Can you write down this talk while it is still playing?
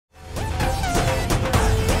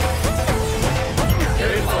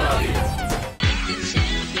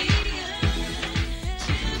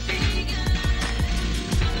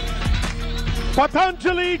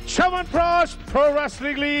Patanjali chyawanprash pro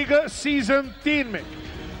wrestling league season 3 में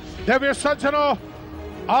दिव्य सज्जनों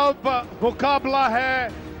अब मुकाबला है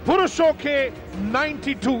पुरुषों के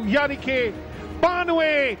 92 यानी के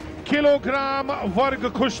 92 किलोग्राम वर्ग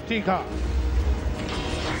कुश्ती का.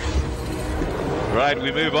 Right,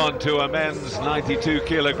 we move on to a men's 92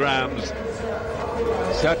 kilograms.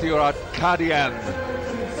 Satyawart Kadian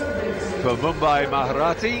for Mumbai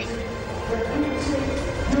Maharati.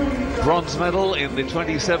 Bronze medal in the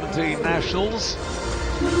 2017 Nationals.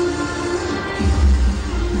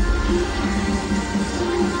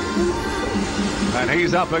 And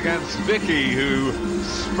he's up against Vicky, who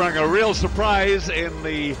sprung a real surprise in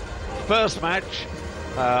the first match.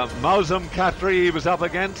 Mausam Khatri he was up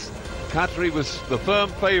against. Khatri was the firm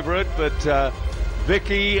favourite, but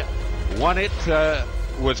Vicky won it,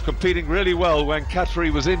 was competing really well when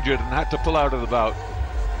Khatri was injured and had to pull out of the bout.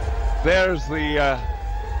 There's the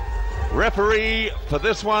referee for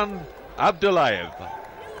this one, Abdullayev.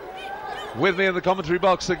 With me in the commentary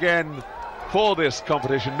box again for this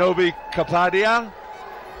competition, Novi Kapadia.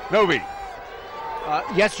 Novi.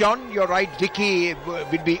 Yes, John, you're right. Vicky will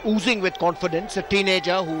be oozing with confidence. A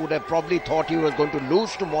teenager who would have probably thought he was going to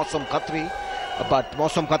lose to Mausam Khatri, but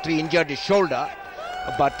Mausam Khatri injured his shoulder.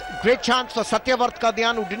 But great chance for Satyawart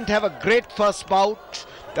Kadian, who didn't have a great first bout.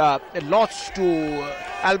 Lost to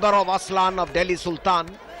Albarov Aslan of Delhi Sultan.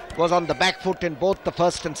 Was on the back foot in both the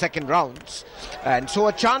first and second rounds. And so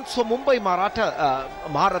a chance for Mumbai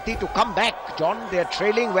Maharati to come back, John. They're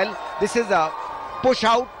trailing well. This is a push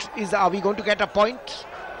out. Are we going to get a point?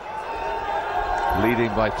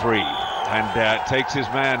 Leading by 3 and takes his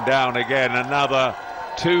man down again. Another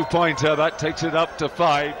 2-pointer. That takes it up to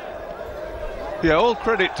 5. Yeah, all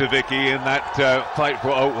credit to Vicky in that fight for...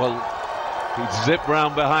 Oh, well, he zipped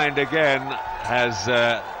round behind again as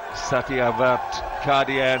Satyawart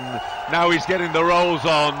Kadian. Now he's getting the rolls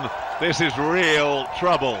on. This is real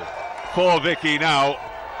trouble for Vicky now.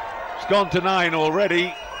 It's gone to 9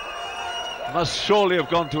 already. Must surely have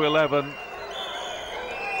gone to 11.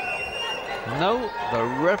 No, the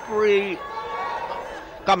referee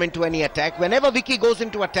come into any attack. Whenever Vicky goes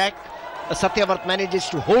into attack, Satyawart manages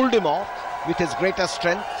to hold him off with his greater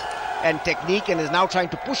strength and technique, and is now trying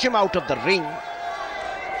to push him out of the ring.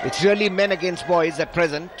 It's really men against boys at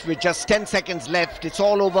present, with just 10 seconds left. It's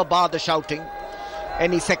all over bar the shouting.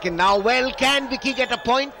 Any second now. Well, can Vicky get a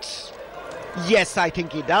point? Yes, I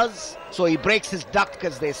think he does. So he breaks his duck,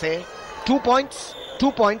 as they say. 2 points.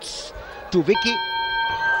 2 points to Vicky.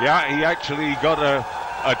 Yeah, he actually got a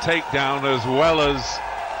takedown as well as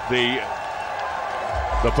the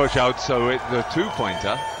push out, so it's the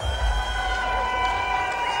 2-pointer.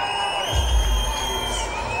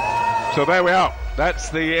 So there we are. That's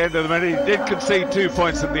the end of the minute. He did concede 2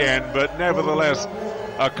 points in the end, but nevertheless,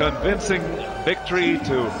 a convincing victory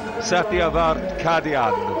to Satyawart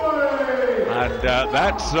Kadian. And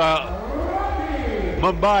that's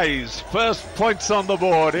Mumbai's first points on the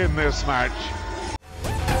board in this match.